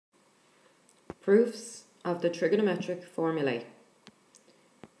Proofs of the trigonometric formulae.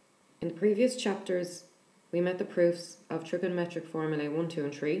 In the previous chapters, we met the proofs of trigonometric formulae 1, 2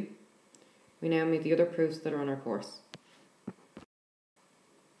 and 3. We now meet the other proofs that are on our course.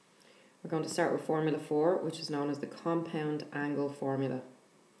 We're going to start with formula 4, which is known as the compound angle formula.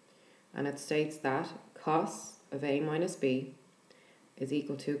 And it states that cos of A minus B is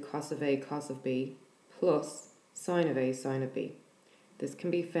equal to cos of A cos of B plus sine of A sine of B. This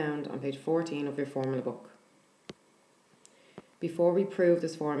can be found on page 14 of your formula book. Before we prove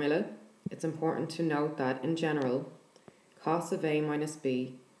this formula, it's important to note that in general, cos of A minus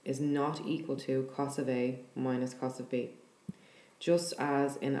B is not equal to cos of A minus cos of B. Just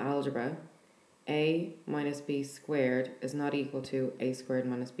as in algebra, A minus B squared is not equal to A squared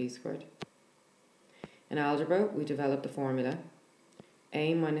minus B squared. In algebra, we developed the formula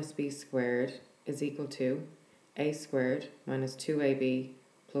A minus B squared is equal to A squared minus 2AB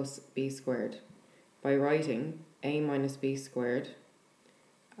plus B squared by writing A minus B squared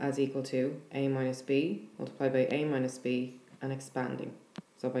as equal to A minus B multiplied by A minus B and expanding.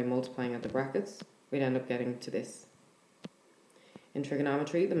 So by multiplying out the brackets, we'd end up getting to this. In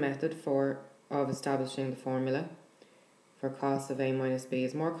trigonometry, the method of establishing the formula for cos of A minus B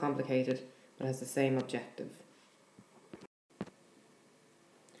is more complicated but has the same objective.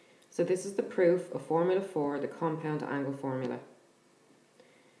 So this is the proof of formula 4, the compound angle formula.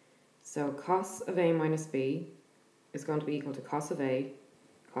 So cos of A minus B is going to be equal to cos of A,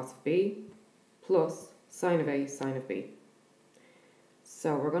 cos of B, plus sine of A, sine of B.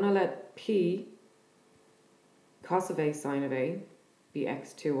 So we're going to let P, cos of A, sine of A, be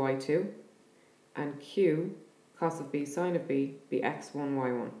x2, y2, and Q, cos of B, sine of B, be x1,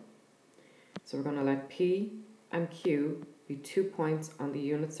 y1. So we're going to let P and Q be 2 points on the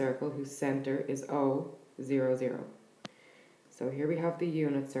unit circle whose centre is O, 0, 0. So here we have the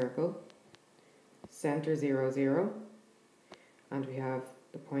unit circle, centre 0, 0, and we have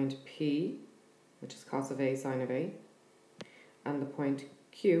the point P, which is cos of A, sine of A, and the point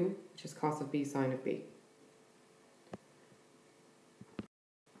Q, which is cos of B, sine of B.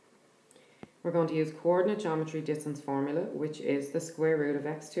 We're going to use coordinate geometry distance formula, which is the square root of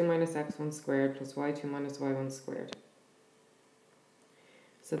x2 minus x1 squared plus y2 minus y1 squared.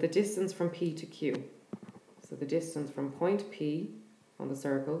 So the distance from P to Q. So the distance from point P on the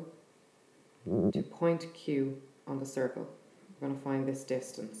circle to point Q on the circle. We're going to find this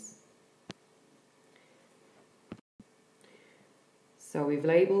distance. So we've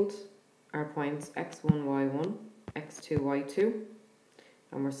labelled our points x1, y1, x2, y2,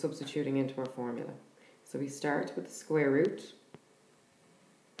 and we're substituting into our formula. So we start with the square root,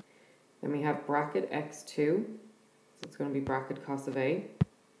 then we have bracket x2, so it's going to be bracket cos of A,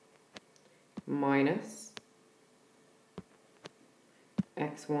 minus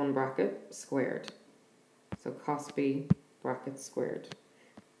x1 bracket squared, so cos B bracket squared.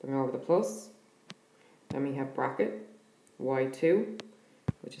 Bring over the plus, then we have bracket y2,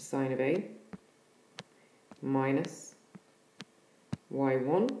 which is sine of A, minus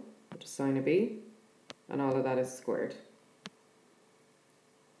y1, which is sine of B, and all of that is squared.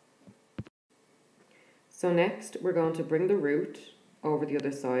 So next we're going to bring the root over the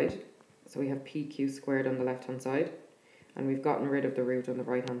other side. So we have pq squared on the left hand side, and we've gotten rid of the root on the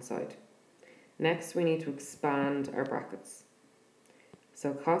right hand side. Next we need to expand our brackets.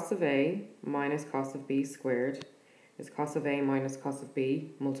 So cos of A minus cos of B squared is cos of A minus cos of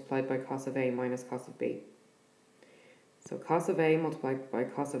B multiplied by cos of A minus cos of B. So cos of A multiplied by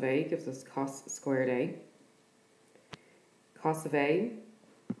cos of A gives us cos squared A. Cos of A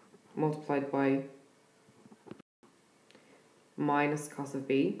multiplied by minus cos of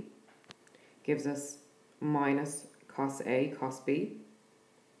B gives us minus cos A cos B.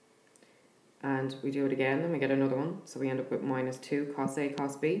 And we do it again and we get another one. So we end up with minus 2 cos A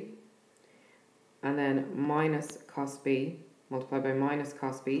cos B. And then minus cos B multiplied by minus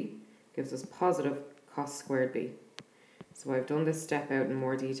cos B gives us positive cos squared B. So I've done this step out in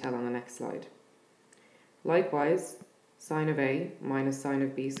more detail on the next slide. Likewise, sine of A minus sine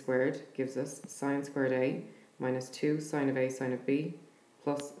of B squared gives us sine squared A minus 2 sine of A sine of B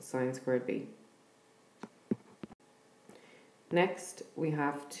plus sine squared B. Next, we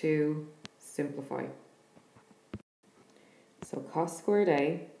have to simplify. So cos squared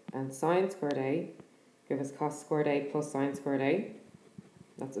A and sine squared A give us cos squared A plus sine squared A.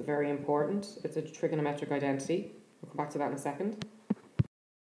 That's very important. It's a trigonometric identity. We'll come back to that in a second.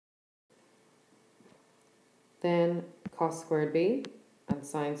 Then cos squared B and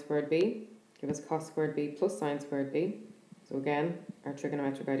sine squared B give us cos squared B plus sine squared B. So again, our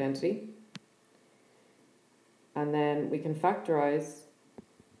trigonometric identity. And then we can factorise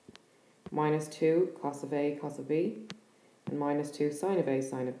minus 2 cos of A cos of B, and minus 2 sine of A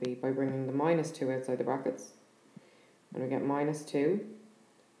sine of B by bringing the minus 2 outside the brackets. And we get minus 2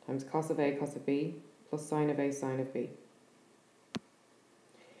 times cos of A cos of B plus sine of A sine of B.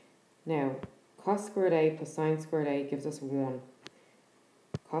 Now, cos squared A plus sine squared A gives us 1.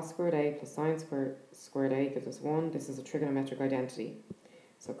 Cos squared A plus sine squared A gives us 1. This is a trigonometric identity.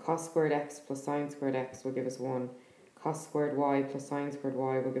 So cos squared x plus sine squared x will give us 1. Cos squared y plus sine squared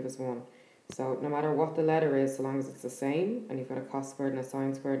y will give us 1. So no matter what the letter is, so long as it's the same, and you've got a cos squared and a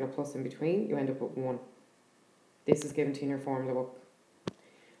sine squared and a plus in between, you end up with 1. This is given to you in your formula book.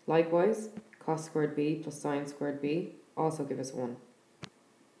 Likewise, cos squared b plus sine squared b also give us 1.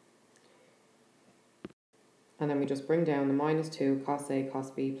 And then we just bring down the minus 2 cos A cos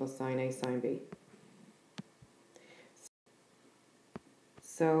B plus sine A sine B.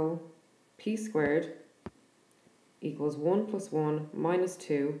 So p squared equals 1 plus 1 minus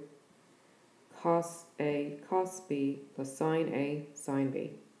 2 cos A cos B plus sine A sine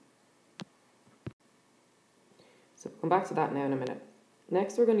B. So come back to that now in a minute.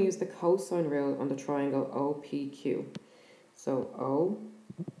 Next we're going to use the cosine rule on the triangle OPQ. So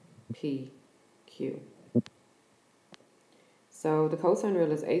OPQ. So the cosine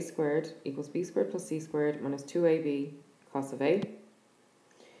rule is a squared equals b squared plus c squared minus 2ab cos of a.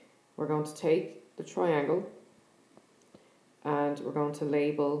 We're going to take the triangle and we're going to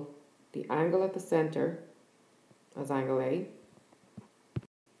label the angle at the centre as angle A.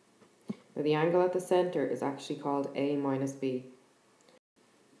 Now the angle at the centre is actually called A minus B.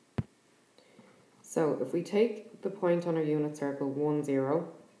 So if we take the point on our unit circle 1, 0,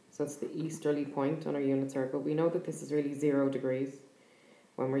 so it's the easterly point on our unit circle, we know that this is really 0 degrees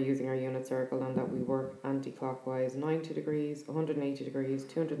when we're using our unit circle, and that we work anti-clockwise 90 degrees, 180 degrees,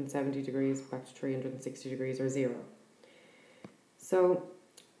 270 degrees, back to 360 degrees or 0. So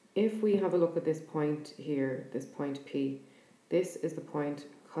if we have a look at this point here, this point P, this is the point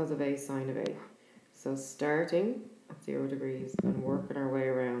cos of A sine of A. So starting at 0 degrees and working our way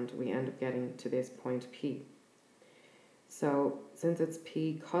around, we end up getting to this point P. So since it's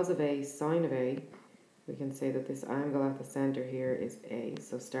P cos of A sine of A, we can say that this angle at the centre here is A.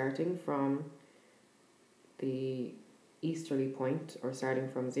 So starting from the easterly point, or starting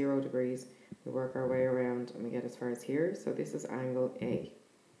from 0 degrees, we work our way around and we get as far as here. So this is angle A.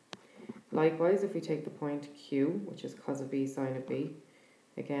 Likewise, if we take the point Q, which is cos of B sine of B,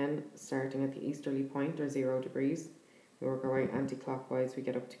 again, starting at the easterly point, or 0 degrees, we work our way anti-clockwise, we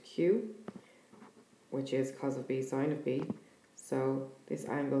get up to Q, which is cos of B sine of B. So this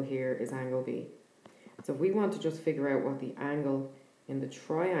angle here is angle B. So if we want to just figure out what the angle in the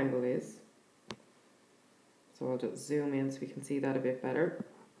triangle is, so I'll just zoom in so we can see that a bit better.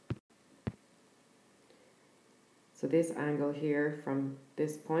 So this angle here from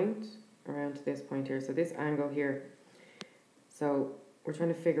this point around to this point here, so this angle here, so we're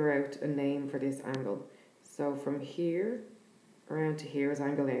trying to figure out a name for this angle. So from here around to here is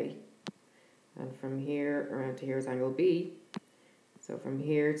angle A, and from here around to here is angle B. So from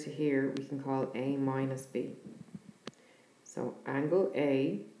here to here we can call A minus B. So angle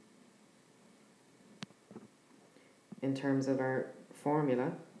A, in terms of our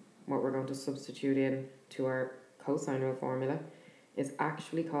formula, what we're going to substitute in to our cosine rule formula, is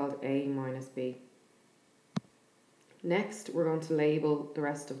actually called A minus B. Next, we're going to label the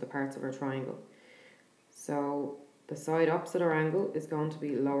rest of the parts of our triangle. So the side opposite our angle is going to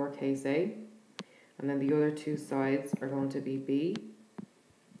be lowercase a, and then the other two sides are going to be B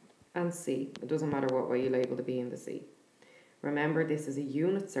and C. It doesn't matter what way you label the B and the C. Remember, this is a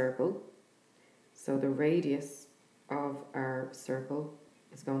unit circle, so the radius of our circle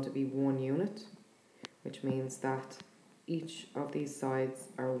is going to be 1 unit, which means that each of these sides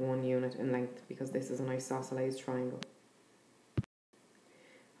are 1 unit in length, because this is an isosceles triangle.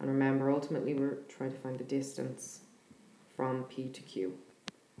 And remember, ultimately we're trying to find the distance from P to Q.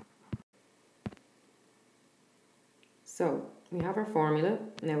 So we have our formula,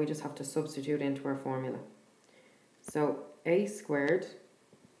 now we just have to substitute into our formula. So A squared,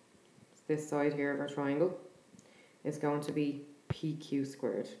 this side here of our triangle, is going to be PQ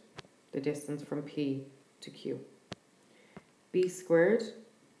squared, the distance from P to Q. B squared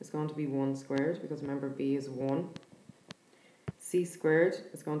is going to be 1 squared, because remember B is 1. C squared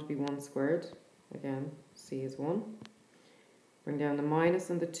is going to be 1 squared, again C is 1. Bring down the minus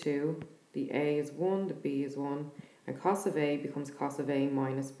and the 2, the A is 1, the B is 1, and cos of A becomes cos of A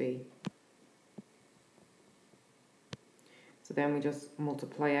minus B. So then we just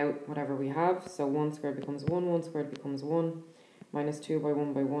multiply out whatever we have, so 1 squared becomes 1, 1 squared becomes 1, minus 2 by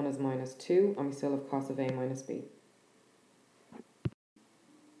 1 by 1 is minus 2, and we still have cos of A minus B.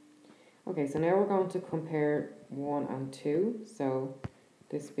 Okay, so now we're going to compare 1 and 2. So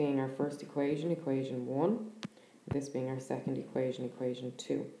this being our first equation, equation 1. This being our second equation, equation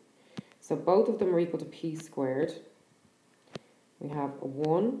 2. So both of them are equal to p squared. We have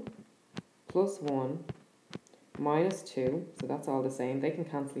 1 plus 1 minus 2. So that's all the same. They can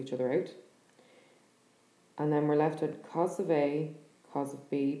cancel each other out. And then we're left with cos of A, cos of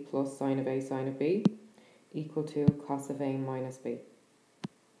B plus sine of A, sine of B equal to cos of A minus B.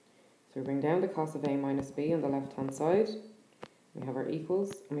 So we bring down the cos of A minus B on the left-hand side. We have our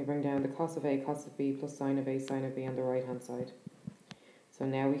equals, and we bring down the cos of A, cos of B plus sine of A, sine of B on the right-hand side. So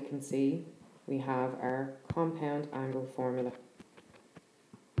now we can see we have our compound angle formula.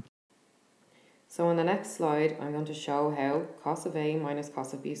 So on the next slide, I'm going to show how cos of A minus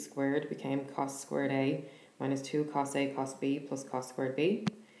cos of B squared became cos squared A minus 2 cos A cos B plus cos squared B.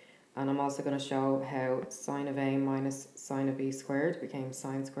 And I'm also going to show how sine of A minus sine of B squared became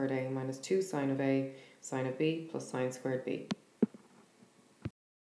sine squared A minus 2 sine of A sine of B plus sine squared B.